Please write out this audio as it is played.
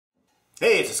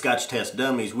Hey, it's a Scotch Test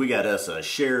Dummies. We got us a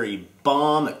sherry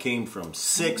bomb that came from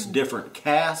 6 different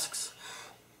casks.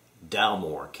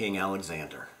 Dalmore, King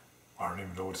Alexander. I don't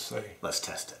even know what to say. Let's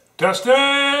test it. Test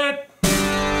it!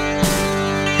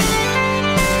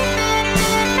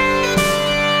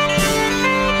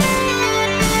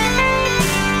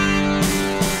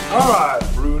 All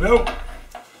right, Bruno.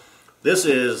 This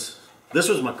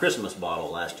was my Christmas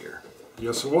bottle last year.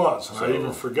 Yes, it was. I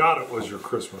even forgot it was your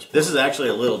Christmas bottle. This is actually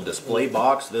a little display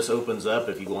box. This opens up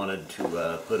if you wanted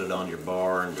to put it on your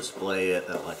bar and display it.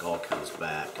 That like all comes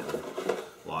back and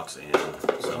locks in.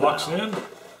 It locks in?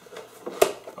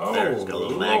 Oh, there, it's got a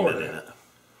little magnet in it.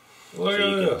 Look so at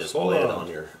you this. can display it on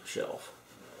your shelf.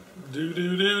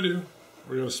 Do.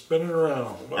 We're going to spin it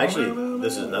around. Actually,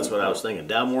 that's what I was thinking.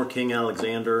 Dalmore King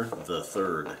Alexander the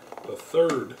Third. The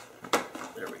third.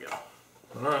 There we go.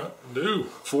 All right, do.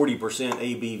 40%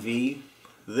 ABV.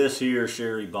 This here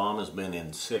sherry bomb has been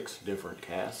in 6 different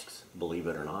casks, believe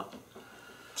it or not.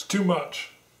 It's too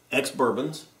much.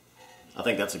 Ex-bourbons. I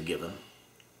think that's a given.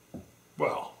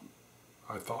 Well,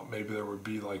 I thought maybe there would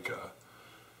be like a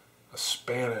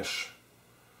Spanish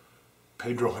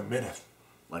Pedro Jimenez.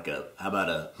 Like how about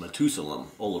a Matusalem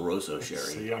oloroso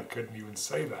sherry? See, I couldn't even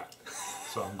say that.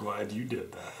 So I'm glad you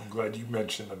did that. I'm glad you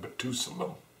mentioned the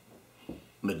Matusalem.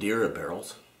 Madeira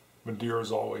barrels. Madeira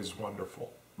is always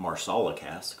wonderful. Marsala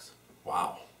casks.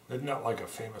 Wow. Isn't that like a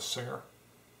famous singer?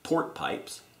 Port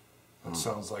pipes. That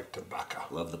sounds like tobacco.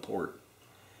 Love the port.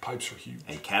 Pipes are huge.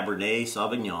 And Cabernet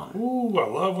Sauvignon. Ooh, I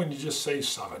love when you just say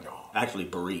Sauvignon. Actually,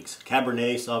 barriques.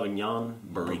 Cabernet Sauvignon,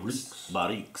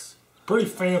 barriques. Pretty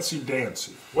fancy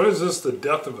dancy. What is this? The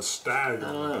death of a stag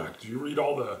on the back. Do you read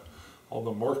all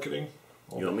the marketing?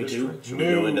 You want me to? Should we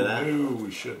go into that? No,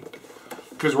 we shouldn't.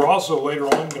 Because we're also later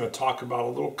on going to talk about a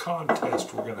little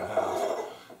contest we're going to have.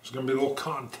 There's going to be a little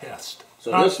contest.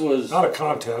 So this was not a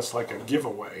contest, like a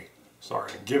giveaway.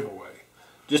 Sorry, a giveaway.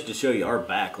 Just to show you our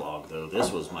backlog, though.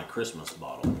 This was my Christmas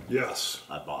bottle. Yes.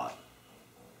 I bought.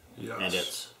 Yes. And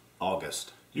it's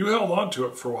August. You held on to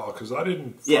it for a while because I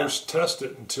didn't first test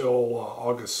it until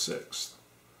August 6th.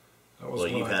 That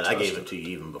was when I gave it to you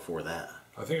even before that.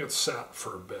 I think it sat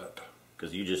for a bit.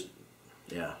 Because you just,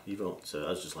 you don't. So that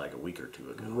was just like a week or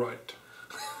two ago. Right.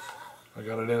 I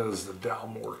got it in as the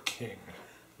Dalmore King.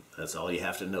 That's all you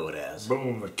have to know it as.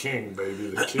 Boom, the king, baby,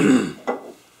 the king.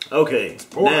 Okay,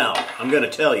 now I'm going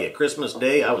to tell you, Christmas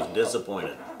Day, I was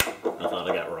disappointed. I thought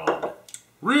I got robbed.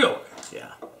 Really?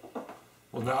 Yeah.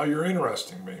 Well, now you're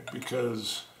interesting me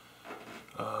because,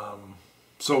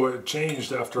 so it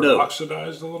changed after it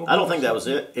oxidized a little bit? I don't think that was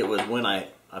it. It was when I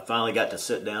finally got to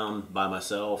sit down by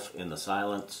myself in the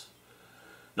silence.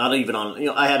 Not even on,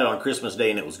 I had it on Christmas Day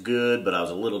and it was good, but I was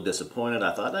a little disappointed.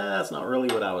 I thought, that's not really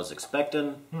what I was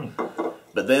expecting.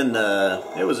 But then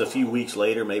it was a few weeks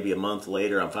later, maybe a month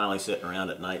later, I'm finally sitting around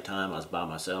at nighttime. I was by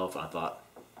myself and I thought,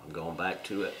 I'm going back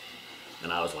to it.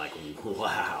 And I was like,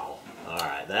 wow. All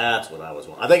right, that's what I was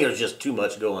wanting. I think there was just too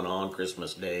much going on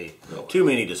Christmas Day. Really? Too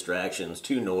many distractions,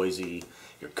 too noisy.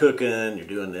 You're cooking, you're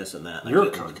doing this and that. And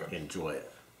you're cooking. Enjoy it.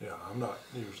 Yeah, I'm not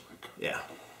usually cooking. Yeah.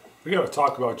 We got to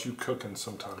talk about you cooking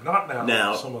sometime. Not now.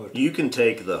 Now, some other time. You can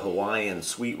take the Hawaiian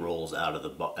sweet rolls out of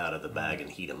the bag and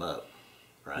heat them up.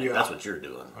 Right? Yeah. That's what you're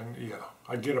doing.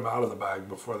 I get them out of the bag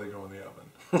before they go in the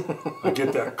oven. I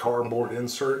get that cardboard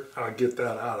insert, and I get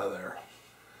that out of there.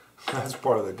 That's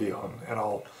part of the deal. And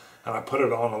I put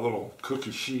it on a little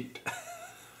cookie sheet.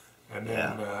 And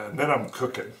then I'm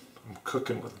cooking. I'm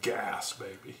cooking with gas,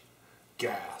 baby.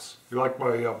 Gas. You like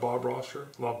my Bob Ross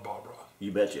shirt? Love Bob Ross.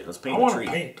 You betcha. Let's paint a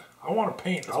tree. I want to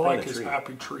paint. I like his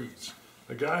happy trees.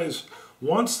 The guys,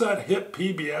 once that hit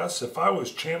PBS, if I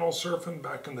was channel surfing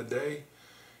back in the day,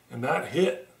 and that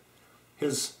hit,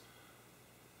 his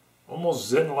almost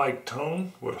zen-like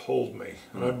tone would hold me.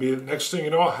 And I'd be, next thing you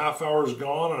know, a half hour's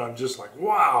gone, and I'm just like,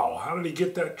 wow, how did he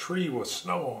get that tree with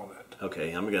snow on it?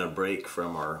 Okay, I'm going to break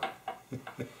from our...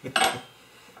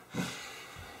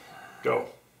 Go.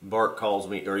 Bart calls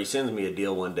me, or he sends me a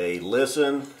deal one day.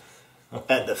 Listen,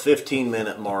 at the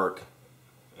 15-minute mark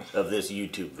of this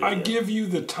YouTube video. I give you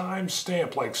the time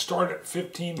stamp, like start at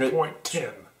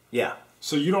 15.10. Yeah.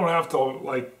 So you don't have to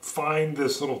like find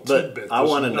this little tidbit. But I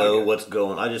want to know what's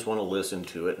going. I just want to listen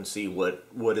to it and see what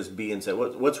is being said.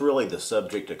 What's really the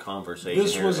subject of conversation?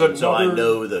 This here. was another. So I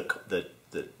know the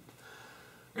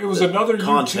it was another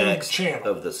context YouTube channel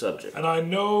of the subject. And I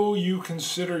know you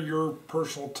consider your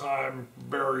personal time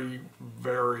very,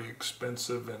 very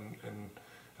expensive and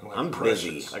like I'm precious.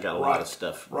 busy. I got a lot of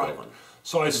stuff going.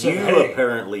 So I said, you hey,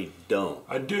 apparently don't.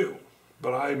 I do.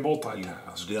 but I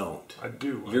multitask. You don't. I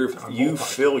do. You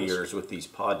fill yours with these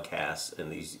podcasts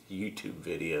and these YouTube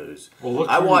videos. Well, look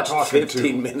I who watched you're talking 15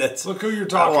 to. minutes. Look who you're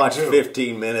talking to. I watched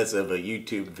 15 minutes of a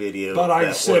YouTube video but I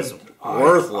that said, was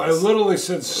worthless. I literally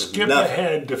said skip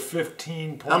ahead to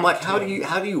 15. I'm like, how do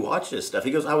you watch this stuff?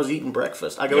 He goes, I was eating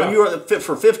breakfast. I go, Yeah. you were fit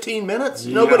for 15 minutes?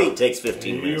 Yeah. Nobody takes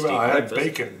 15 minutes to eat I had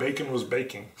breakfast. bacon. Bacon was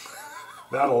baking.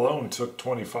 That alone took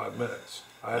 25 minutes.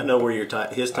 I know where your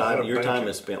time is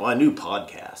spent. Well, I knew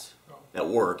podcasts. At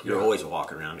work, you're always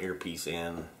walking around, earpiece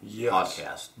in,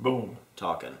 podcast. Boom.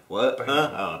 Talking. What? Bam.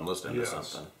 Huh? Oh, I'm listening to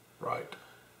something. Right.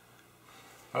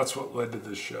 That's what led to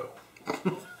this show.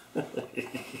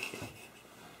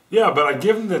 Yeah, but I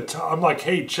give him the time. I'm like,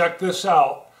 hey, check this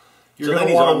out. So then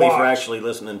he's on me for actually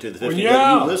listening to the 15. Well,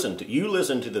 yeah. You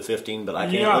listen to the 15, but I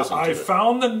can't listen to it. I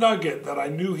found the nugget that I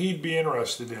knew he'd be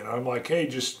interested in. I'm like, hey,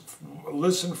 just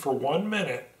listen for 1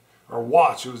 minute. Or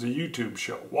watch, it was a YouTube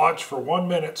show. Watch for 1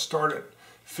 minute, start at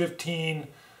 15:10.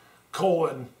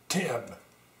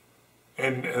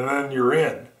 And then you're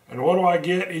in. And what do I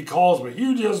get? He calls me,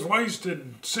 you just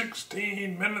wasted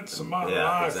 16 minutes of my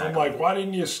life. Exactly. I'm like, why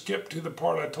didn't you skip to the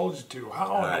part I told you to?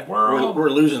 How in the world?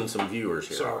 We're losing some viewers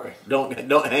here. Sorry. Don't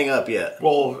hang up yet.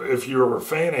 Well, if you're a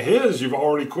fan of his, you've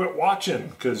already quit watching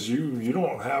because you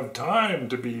don't have time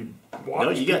to be watching.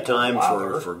 No, you got time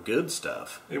for good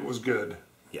stuff. It was good.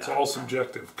 Yeah. It's all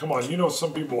subjective. Come on, you know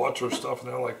some people watch our stuff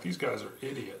and they're like, these guys are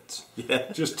idiots.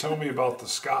 Yeah. Just tell me about the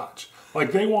Scotch.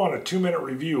 Like they want a 2-minute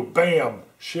review. Bam.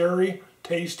 Sherry,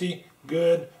 tasty,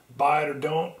 good, buy it or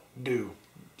don't, do.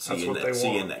 That's what they want.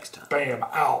 See you next time. Bam,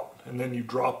 out. And then you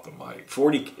drop the mic.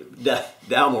 40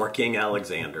 Dalmore King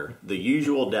Alexander. The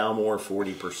usual Dalmore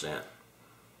 40%.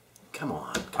 Come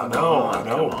on. I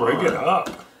know. Bring it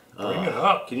up. Bring it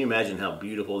up. Can you imagine how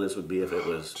beautiful this would be if it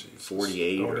was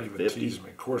 48 or 50? Don't even tease me.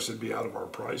 Of course, it'd be out of our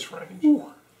price range.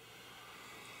 Ooh.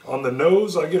 On the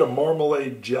nose, I get a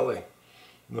marmalade jelly.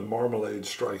 The marmalade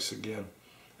strikes again.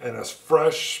 And a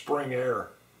fresh spring air.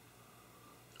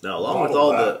 Now, along with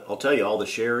I'll tell you, all the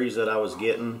sherries that I was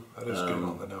getting. That is good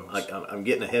on the nose. I'm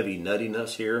getting a heavy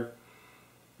nuttiness here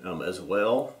as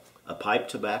well. A pipe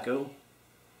tobacco.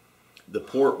 The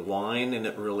port wine, and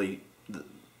it really...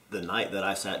 The night that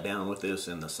I sat down with this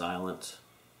in the silence,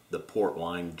 the port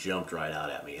wine jumped right out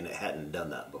at me, and it hadn't done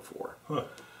that before. Huh.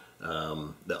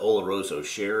 The oloroso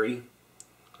sherry.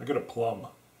 I got a plum.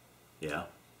 Yeah.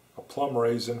 A plum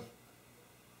raisin.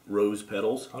 Rose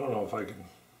petals. I don't know if I can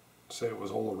say it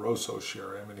was oloroso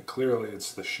sherry. I mean, clearly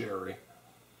it's the sherry.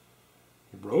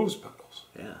 Rose petals.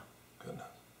 Yeah. Goodness.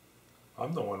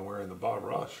 I'm the one wearing the Bob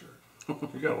Ross shirt.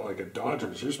 You got like a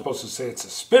Dodgers. You're supposed to say it's a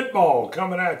spitball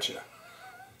coming at you.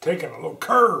 Taking a little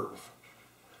curve.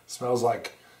 Smells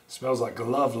like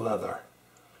glove leather.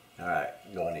 All right,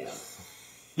 going in.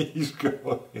 He's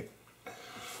going in.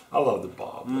 I love the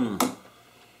Bob.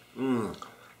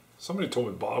 Somebody told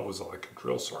me Bob was like a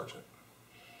drill sergeant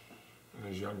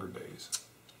in his younger days.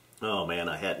 Oh man,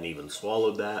 I hadn't even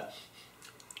swallowed that,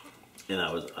 and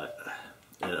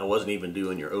I wasn't even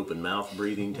doing your open mouth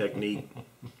breathing technique,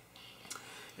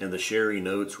 and the sherry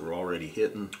notes were already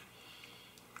hitting.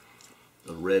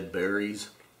 The red berries,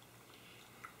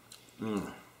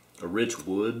 a rich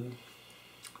wood,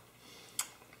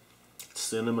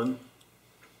 cinnamon,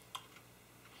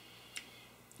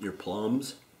 your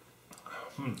plums.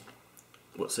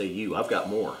 What say you? I've got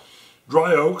more.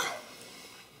 Dry oak.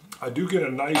 I do get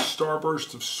a nice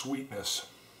starburst of sweetness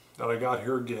that I got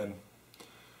here again.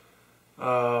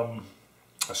 A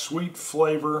sweet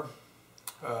flavor.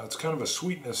 It's kind of a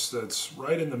sweetness that's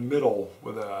right in the middle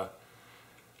with a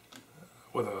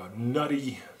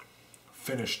nutty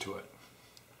finish to it.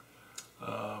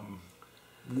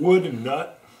 Wood and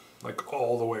nut, like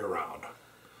all the way around.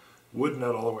 Wood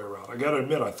nut all the way around. I gotta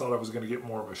admit, I thought I was gonna get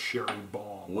more of a sherry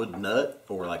bomb. Wood nut,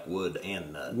 or like wood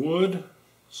and nut? Wood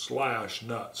 /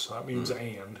 nuts. So that means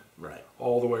and. Right.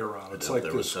 All the way around. It's like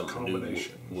this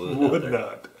combination. Wood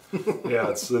nut. Yeah,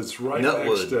 it's right nut next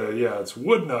wood. to, yeah, it's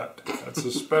wood nut. That's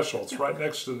a special. It's right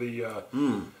next to the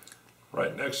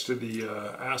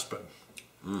aspen.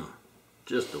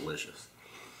 Just delicious.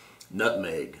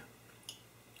 Nutmeg,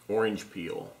 orange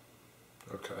peel.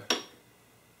 Okay.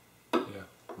 Yeah,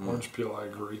 orange peel, I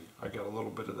agree. I got a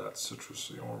little bit of that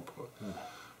citrusy orange peel.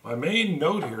 My main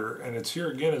note here, and it's here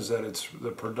again, is that it's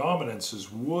the predominance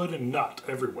is wood and nut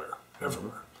everywhere.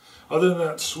 Other than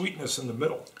that sweetness in the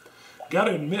middle. Got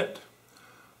to admit,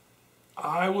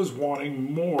 I was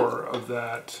wanting more of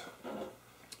that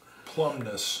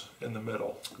plumness in the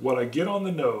middle. What I get on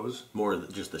the nose... More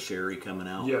than just the sherry coming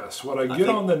out? Yes. What I get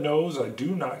on the nose, I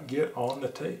do not get on the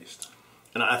taste.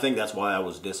 And I think that's why I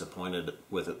was disappointed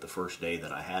with it the first day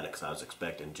that I had it, because I was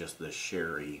expecting just this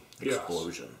sherry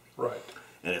explosion. Yes. Right.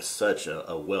 And it's such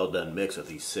a well-done mix of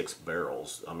these 6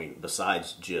 barrels. I mean,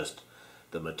 besides just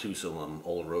the Matusalem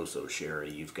oloroso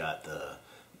sherry, you've got the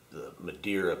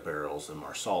Madeira barrels, the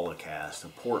Marsala casks, the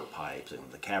port pipes,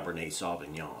 and the Cabernet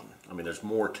Sauvignon. I mean, there's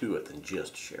more to it than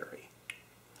just sherry.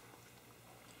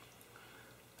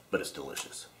 But it's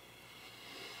delicious.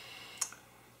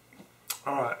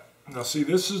 All right. Now, see,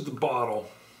 this is the bottle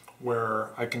where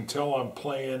I can tell I'm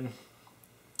playing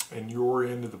in your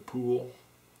end of the pool,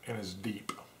 and it's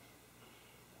deep.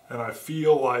 And I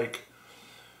feel like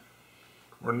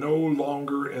we're no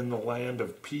longer in the land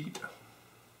of peat,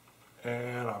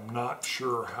 and I'm not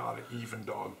sure how to even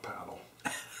dog paddle.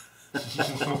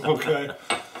 Okay?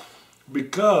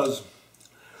 Because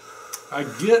I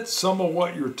get some of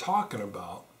what you're talking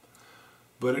about,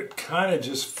 but it kind of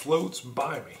just floats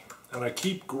by me. And I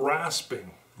keep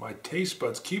grasping, my taste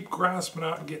buds keep grasping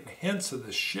out and getting hints of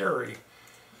the sherry.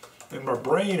 And my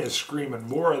brain is screaming,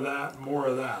 more of that, more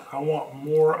of that. I want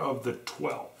more of the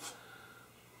 12,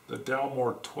 the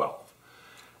Dalmore 12.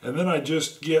 And then I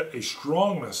just get a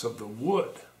strongness of the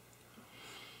wood.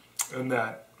 And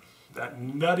that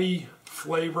nutty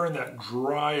flavor and that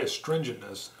dry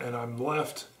astringentness. And I'm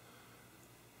left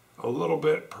a little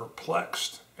bit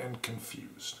perplexed and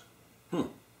confused.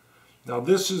 Now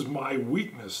this is my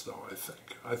weakness though, I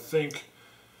think. I think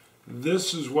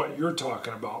this is what you're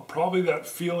talking about. Probably that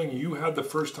feeling you had the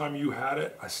first time you had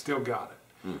it, I still got it.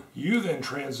 You then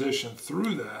transitioned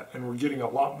through that and we're getting a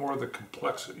lot more of the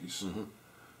complexities.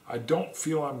 I don't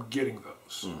feel I'm getting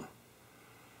those.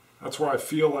 That's where I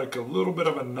feel like a little bit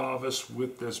of a novice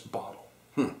with this bottle.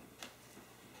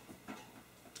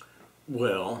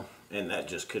 Well, and that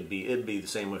just could be, it'd be the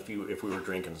same if we were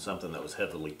drinking something that was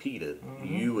heavily peated.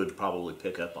 You would probably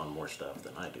pick up on more stuff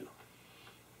than I do.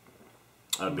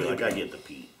 I'd be like, I get the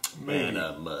peat and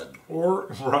mud. Or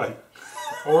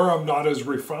I'm not as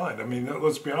refined. I mean,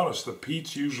 let's be honest, the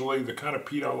peat's usually, the kind of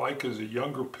peat I like is a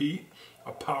younger peat,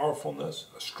 a powerfulness,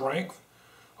 a strength,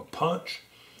 a punch.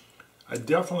 I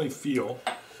definitely feel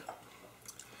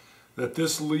that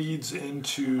this leads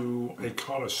into a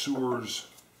connoisseur's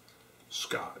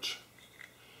Scotch.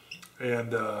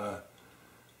 And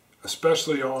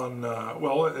especially on,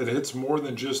 well, it hits more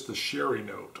than just the sherry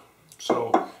note.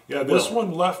 So, yeah, this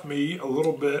one left me a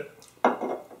little bit.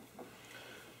 I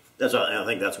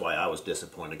think that's why I was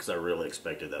disappointed, because I really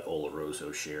expected that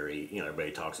oloroso sherry. You know,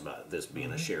 everybody talks about this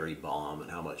being a sherry bomb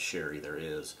and how much sherry there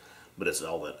is, but it's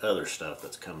all that other stuff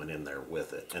that's coming in there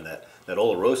with it. And that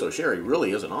oloroso sherry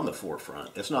really isn't on the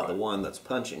forefront. It's not the one that's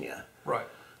punching you. Right.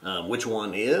 Which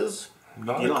one is?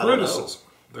 Not a criticism.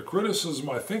 The criticism,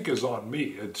 I think, is on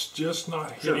me. It's just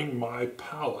not hitting my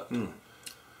palate in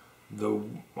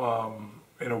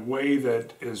a way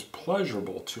that is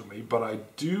pleasurable to me, but I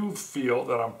do feel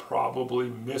that I'm probably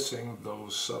missing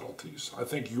those subtleties. I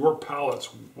think your palate's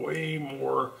way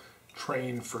more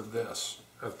trained for this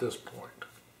at this point.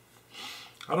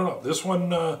 I don't know. This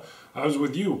one, I was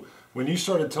with you. When you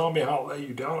started telling me how it let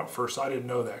you down at first, I didn't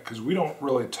know that, because we don't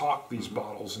really talk these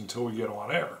bottles until we get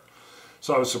on air.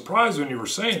 So I was surprised when you were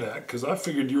saying that, because I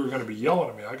figured you were going to be yelling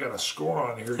at me. I got a score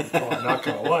on here you're probably not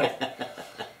going to like.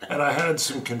 And I had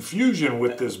some confusion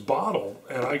with this bottle.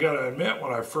 And I got to admit,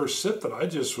 when I first sipped it, I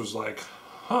just was like,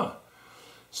 huh.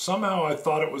 Somehow I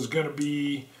thought it was going to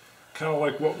be kind of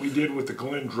like what we did with the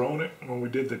GlenDronach when we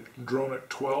did the Dronach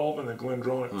 12 and the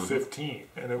GlenDronach 15.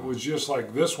 And it was just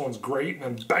like, this one's great,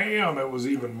 and then bam, it was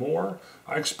even more.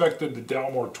 I expected the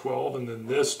Dalmore 12 and then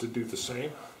this to do the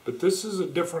same. But this is a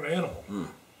different animal.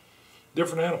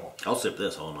 Different animal. I'll sip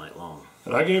this all night long.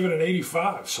 And I gave it an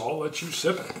 85, so I'll let you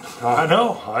sip it. I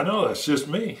know, that's just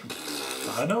me.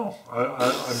 I know.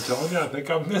 I'm telling you, I think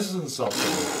I'm missing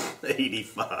something.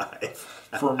 85.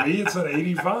 For me, it's an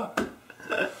 85.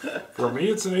 For me,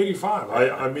 it's an 85.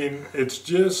 I mean, it's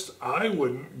just, I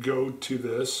wouldn't go to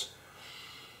this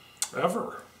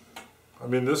ever. I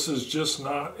mean, this is just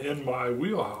not in my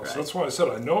wheelhouse. Right. That's why I said,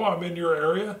 I know I'm in your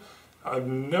area. I've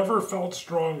never felt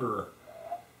stronger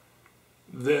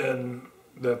than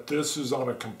that this is on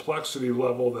a complexity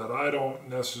level that I don't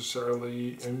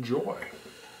necessarily enjoy.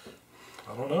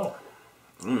 I don't know.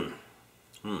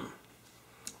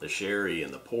 The sherry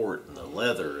and the port and the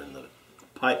leather and the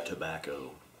pipe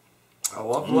tobacco. I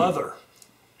love leather.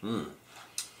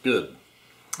 Good.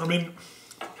 I mean,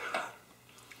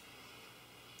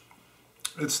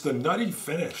 it's the nutty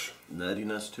finish.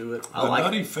 Nuttiness to it. The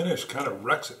nutty finish kind of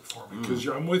wrecks it for me, because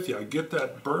I'm with you. I get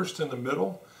that burst in the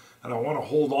middle, and I want to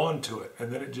hold on to it, and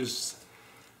then it just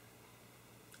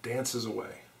dances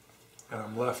away, and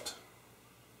I'm left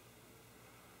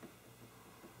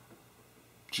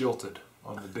jilted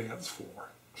on the dance floor.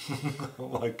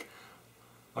 like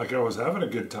I was having a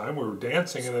good time. We were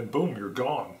dancing, and then boom, you're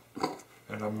gone.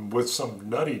 And I'm with some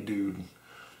nutty dude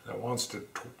that wants to,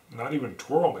 not even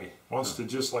twirl me, wants to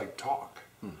just like talk.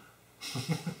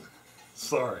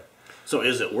 Sorry. So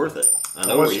is it worth it? I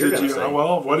know what you're going to say.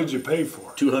 Well, what did you pay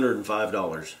for it?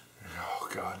 $205. Oh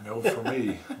God, no for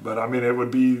me. But I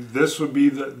mean, this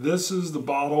is the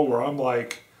bottle where I'm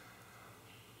like,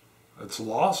 it's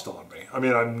lost on me. I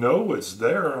mean, I know it's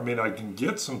there. I mean, I can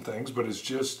get some things, but it's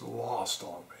just lost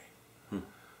on me.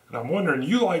 And I'm wondering,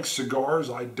 you like cigars?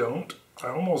 I don't. I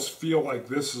almost feel like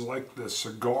this is like the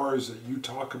cigars that you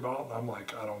talk about, and I'm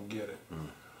like, I don't get it.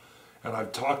 And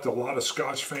I've talked to a lot of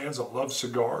Scotch fans that love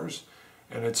cigars,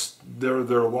 and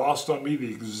they're lost on me the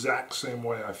exact same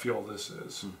way I feel this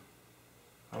is.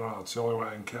 I don't know, it's the only way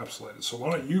I encapsulate it. So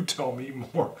why don't you tell me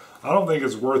more? I don't think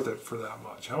it's worth it for that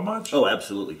much. How much? Oh,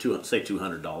 absolutely. Say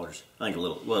 $200. I think a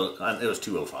little, well, it was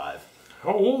 $205.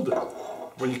 How old is it?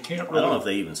 Well, you can't really. I don't know if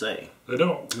they even say. They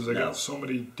don't, because they got so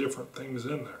many different things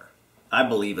in there. I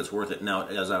believe it's worth it. Now,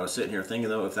 as I was sitting here thinking,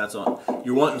 though, if that's on,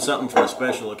 you're wanting something for a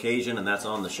special occasion, and that's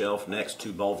on the shelf next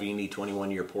to Balvenie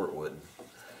 21-year Portwood.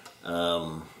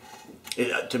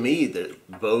 To me, they're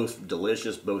both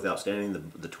delicious, both outstanding.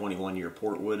 The 21-year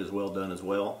Portwood is well done as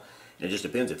well. And it just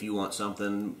depends if you want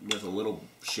something with a little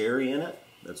sherry in it.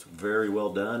 That's very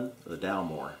well done. The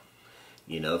Dalmore.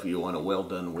 You know, if you want a well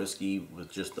done whiskey with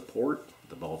just the port,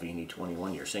 the Balvenie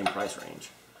 21-year, same price range.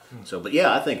 So, but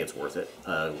yeah, I think it's worth it.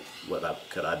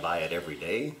 Could I buy it every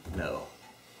day? No.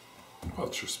 Well,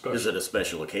 it's your special. Is it a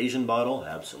special occasion bottle?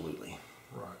 Absolutely.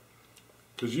 Right.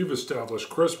 Because you've established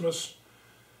Christmas,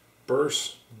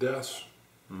 births, deaths.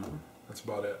 That's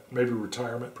about it. Maybe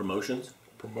retirement. Promotions,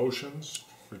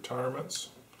 retirements.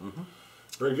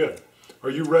 Very good. Are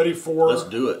you ready for? Let's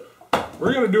do it.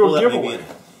 We're going to do a giveaway.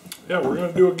 Yeah, we're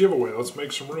going to do a giveaway. Let's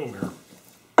make some room here.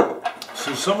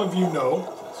 So some of you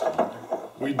know,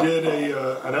 we did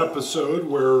an episode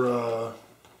where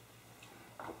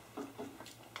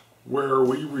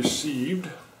we received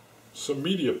some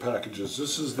media packages.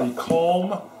 This is the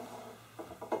Calm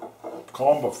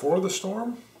Before the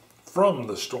Storm, From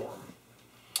the Storm.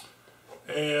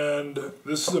 And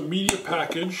this is a media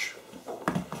package.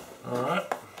 All right.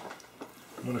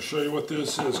 I'm going to show you what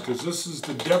this is, because this is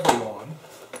the Deveron.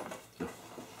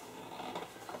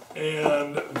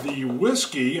 And the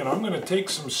whiskey, and I'm going to take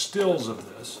some stills of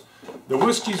this. The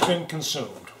whiskey's been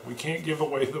consumed. We can't give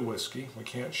away the whiskey. We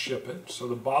can't ship it. So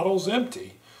the bottle's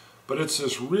empty. But it's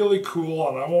this really cool,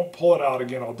 and I won't pull it out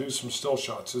again. I'll do some still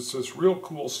shots. It's this real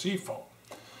cool sea foam.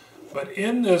 But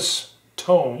in this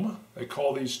tome, they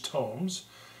call these tomes,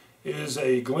 is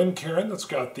a Glencairn that's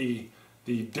got the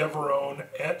Deveron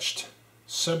etched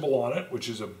symbol on it, which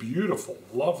is a beautiful,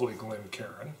 lovely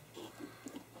Glencairn.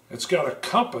 It's got a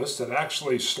compass that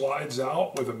actually slides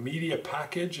out with a media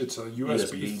package. It's a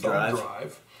USB thumb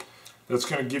drive that's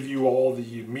going to give you all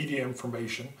the media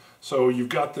information. So you've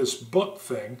got this book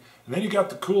thing, and then you got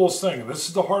the coolest thing. And this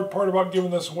is the hard part about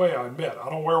giving this away, I admit. I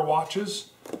don't wear watches,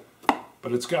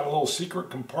 but it's got a little secret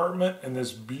compartment and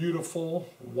this beautiful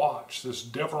watch, this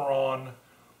Deveron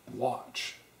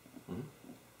watch.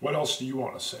 What else do you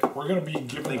want to say? We're going to be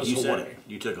giving this away. Said it.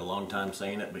 You took a long time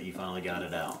saying it, but you finally got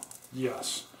it out.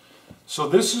 Yes. So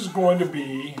this is going to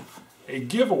be a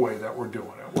giveaway that we're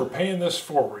doing. We're paying this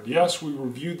forward. Yes, we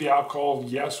reviewed the alcohol.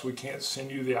 Yes, we can't send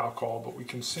you the alcohol, but we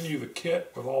can send you the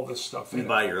kit with all this stuff in it. You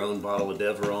buy your own bottle of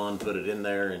Deveron, put it in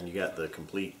there, and you got the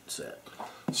complete set.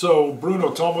 So, Bruno,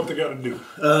 tell them what they got to do.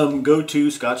 Go to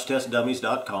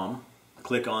scotchtestdummies.com,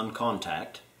 click on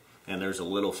Contact, and there's a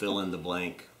little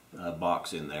fill-in-the-blank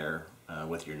box in there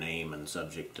with your name and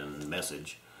subject and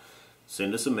message.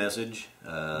 Send us a message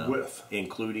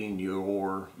including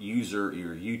your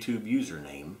YouTube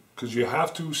username. Because you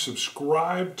have to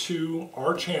subscribe to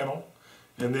our channel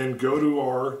and then go to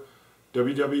our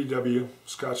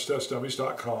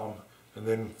www.scotchtestdummies.com and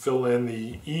then fill in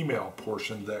the email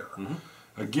portion there.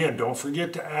 Again, don't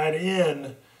forget to add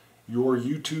in your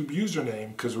YouTube username,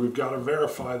 because we've got to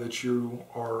verify that you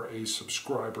are a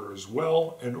subscriber as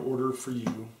well in order for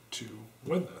you to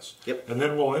win this. Yep. And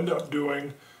then we'll end up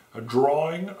doing a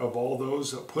drawing of all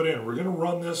those that put in. We're going to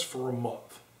run this for a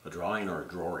month. A drawing or a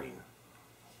drawing?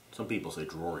 Some people say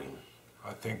drawing.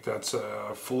 I think that's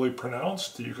fully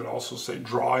pronounced. You could also say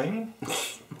drawing.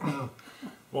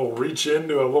 We'll reach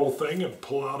into a little thing and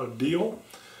pull out a deal.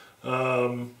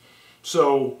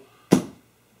 So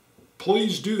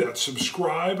please do that.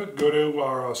 Subscribe. Go to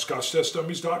our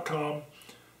scotchtestdummies.com.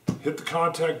 Hit the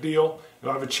contact deal.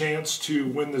 You'll have a chance to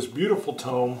win this beautiful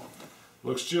tome.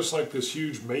 Looks just like this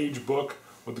huge mage book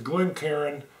with the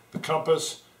Glencairn the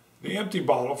compass, the empty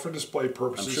bottle for display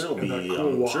purposes. I'm sure it'll be.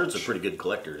 Cool I'm sure it's a pretty good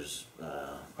collector's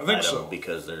I think item so.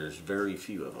 because there's very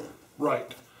few of them.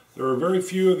 Right. There are very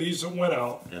few of these that went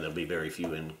out. And there'll be very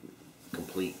few in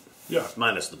complete. Yeah.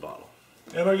 Minus the bottle.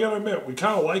 And I gotta admit, we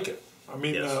kind of like it. I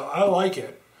mean, Yes. I like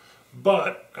it,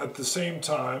 but at the same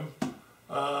time,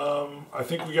 I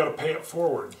think we got to pay it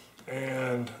forward.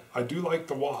 And I do like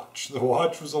the watch. The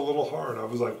watch was a little hard. I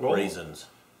was like, well, Raisins.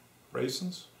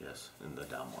 Raisins? Yes, in the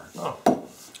Dalmore. Oh,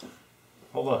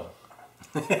 hold on.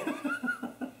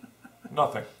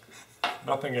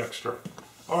 Nothing extra.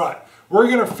 All right, we're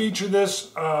gonna feature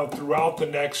this throughout the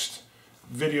next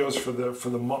videos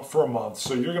for a month.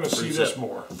 So you're gonna see this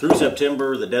more through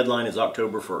September. The deadline is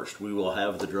October 1st. We will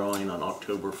have the drawing on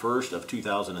October 1st of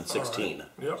 2016. Right.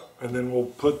 Yep, and then we'll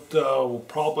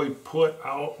probably put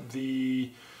out the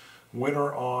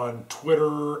winner on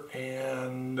Twitter,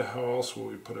 and how else will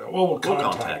we put it out? Well, we'll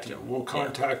contact you. We'll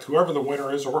contact whoever the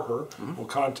winner is or her. We'll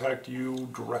contact you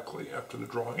directly after the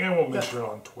drawing, and we'll mention it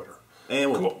on Twitter. And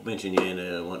we'll mention you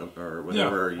in one or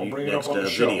whenever I'll you bring it next up on the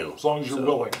video. show, as long as you're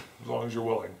willing. As long as you're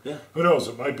willing. Yeah. Who knows?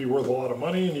 It might be worth a lot of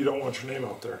money, and you don't want your name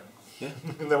out there. Yeah.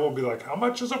 And then we'll be like, "How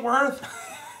much is it worth?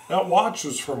 That watch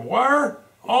was from where?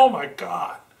 Oh my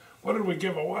God! What did we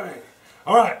give away?"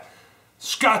 All right,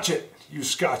 Scotch it, you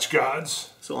Scotch gods.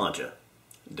 Cilantro.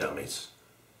 Dummies.